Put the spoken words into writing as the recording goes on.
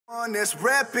On this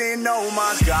reppin', oh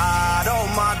my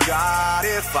god,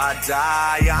 if I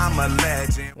die, I'm a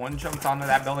legend. One jumped onto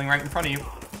that building right in front of you.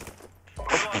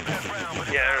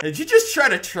 Yeah. Did you just try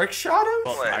to trick shot him?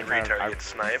 Well, I get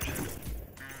sniped.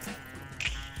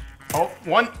 Oh,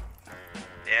 one.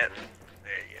 Yeah.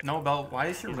 There you go. No, Bell, why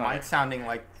is your mic sounding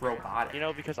like robotic? You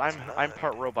know, because I'm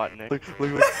part robot, Nick. Look,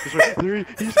 he's back. Dude,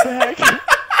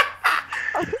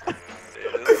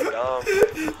 this is dumb.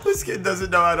 This kid doesn't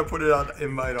know how to put it on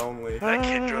invite only. That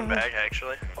kid drew him back,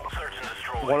 actually.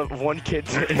 One kid.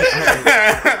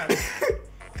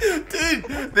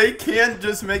 Dude, they can't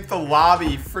just make the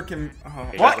lobby freaking.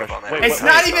 What? Wait, It's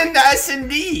not even the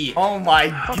S&D. Oh my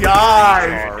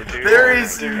god. There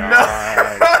is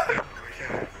no.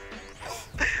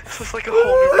 This is like a whole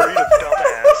new breed of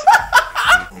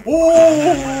dumbass.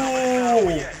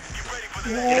 Ooh.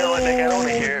 You know what, Nick? I don't want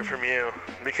to hear it from you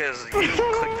because you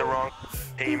clicked the wrong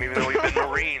team, even though we've been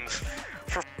Marines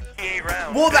for 8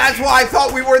 rounds. Well, that's why I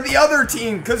thought we were the other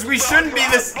team, because we shouldn't be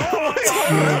this. Yeah,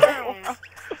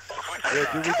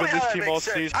 dude, we've been this team all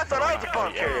season. I thought I was a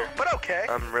bomb carrier, but okay.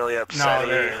 I'm really upset.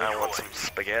 No, I want some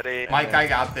spaghetti. Mike, I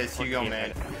got this. You go,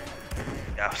 man.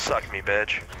 Yeah, suck me,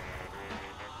 bitch.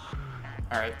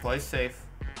 Alright, play safe.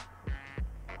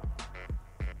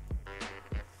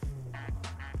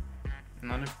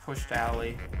 None have pushed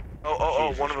alley.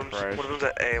 Oh, one of Jesus them's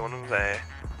at A, one of them's A.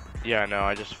 Yeah, no,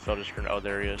 I just filled his screen. Oh,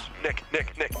 there he is. Nick.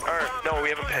 Or, no, we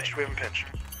haven't pinched.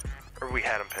 Or we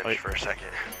had him pinched Wait. for a second.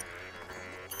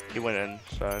 He went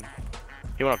inside.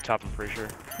 He went up top, I'm pretty sure.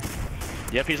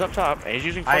 Yep, he's up top. And he's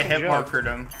using I fucking hit jump. markered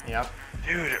him. Yep.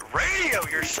 Dude, radio,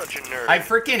 you're such a nerd. I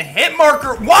freaking hit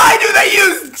marker. Why do they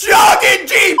use Jug and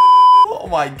G? Oh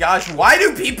my gosh, why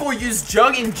do people use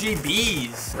Jug and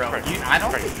GBs? Bro, I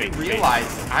don't think you realize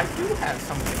I do have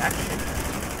some connection.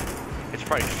 It's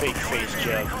probably fake face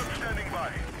Jeb.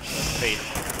 Fake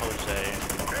Jose.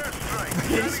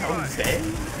 Is Jose?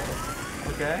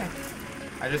 Okay.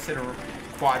 I just hit a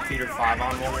quad feeder 5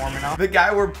 on while warming up. The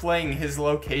guy we're playing, his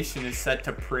location is set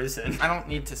to prison. I don't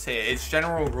need to say it. It's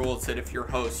general rules that if you're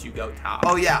host, you go top.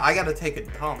 Oh yeah, I gotta take a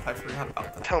dump. I forgot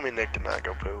about that. Tell me Nick did not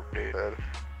go poop, dude.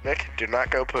 Nick, do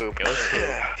not go poop.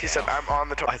 Yeah. He said, I'm on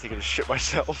the I think I'm gonna shit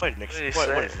myself. Wait, Nick, What did he what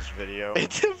say? is this video?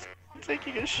 It's him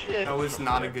taking a shit. That was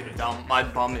not a good dump. My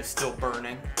bum is still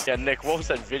burning. Yeah, Nick, what was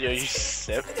that video you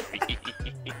sip?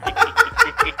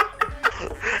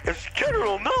 It's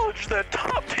general knowledge that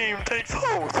top team takes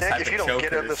host. Nick, if you don't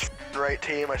get on this right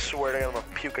team, I swear to God, I'm gonna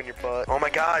puke on your butt. Oh my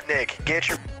God, Nick, get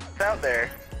your out there.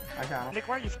 I got him. Nick,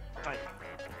 why are you fighting?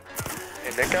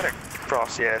 And Nick got a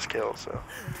frosty ass kill, so.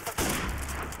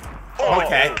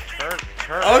 Okay. Turn.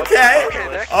 Okay. Okay,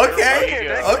 Nick. Okay.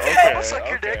 Nick. Okay. I'll suck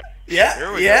your dick. Yeah.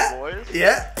 Here we Yeah. go, boys.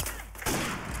 Yeah.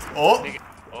 Oh.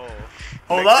 Oh.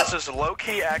 Hold Nick, up. This is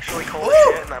low-key actually cold Woo.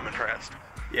 shit, and I'm impressed.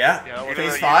 Yeah. Yeah, Even Phase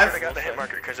though you 5. should've got the hit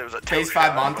marker because it was a Phase toe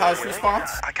 5 shot. montage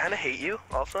response. I kind of hate you,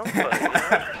 also, but I'm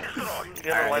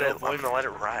gonna let it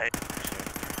ride.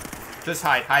 Just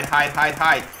hide.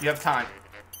 Hide. You have time.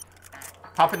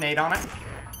 Pop a nade on it.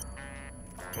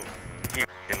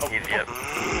 Yep.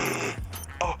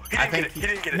 Oh, he I didn't think get it. He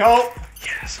didn't get it. Nope.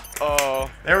 Yes. Oh.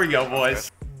 There we go, boys.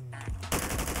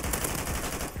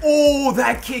 Oh,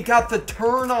 that kid got the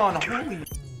turn on. Holy.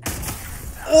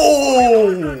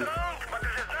 Oh.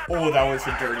 Oh, that was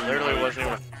a dirty. Literally wasn't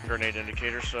even a grenade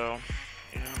indicator, so.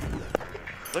 Yeah.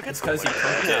 Look at It's because he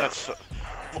cooked yeah, it. that's so,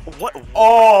 what?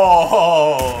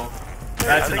 Oh.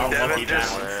 That's I an think unlucky Devin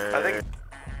just. balance. I think.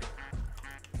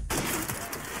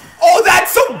 Oh,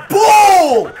 that's a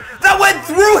bull! That went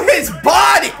through his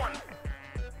body!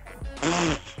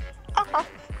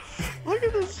 Look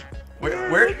at this.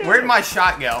 Where'd my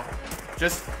shot go?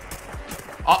 Just...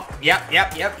 Oh, yep.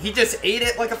 He just ate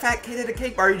it like a fat kid at a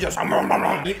cake bar. He just...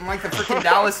 Eating like the freaking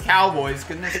Dallas Cowboys.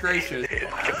 Goodness gracious.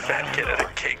 Like a fat kid at a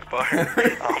cake bar.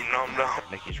 Nom.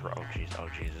 Nikki's raw. Oh, jeez. Oh,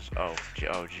 Jesus.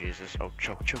 Oh, Jesus. Oh,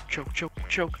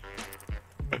 choke.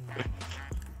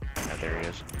 Yeah, there he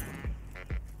is.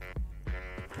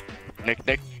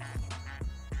 Nick.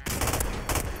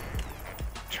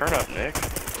 Turn up, Nick.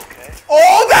 Okay.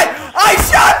 Oh, that... I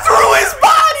shot through his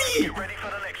body! Ready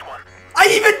for the next one. I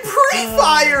even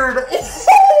pre-fired!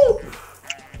 Oh!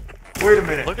 Wait a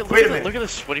minute. Look at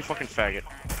this sweaty fucking faggot.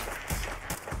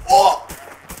 Oh!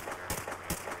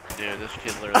 Dude, this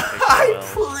kid literally takes I the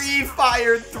wells.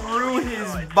 pre-fired through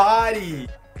his body.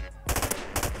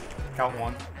 Got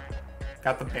one.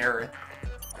 Got the Barrett.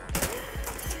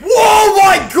 Whoa,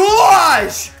 my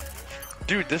gosh!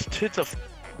 Dude, this kid's a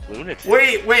lunatic.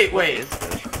 Wait. What is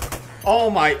this?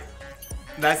 Oh my.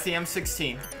 That's the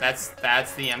M16. That's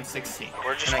the M16.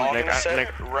 We're just all gonna sit.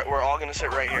 We're all gonna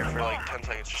sit right here for like 10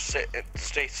 seconds. Just sit and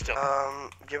stay still.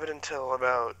 Give it until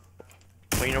about.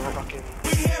 Clean over. Fucking.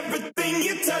 Everything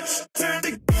you touch, turn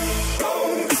to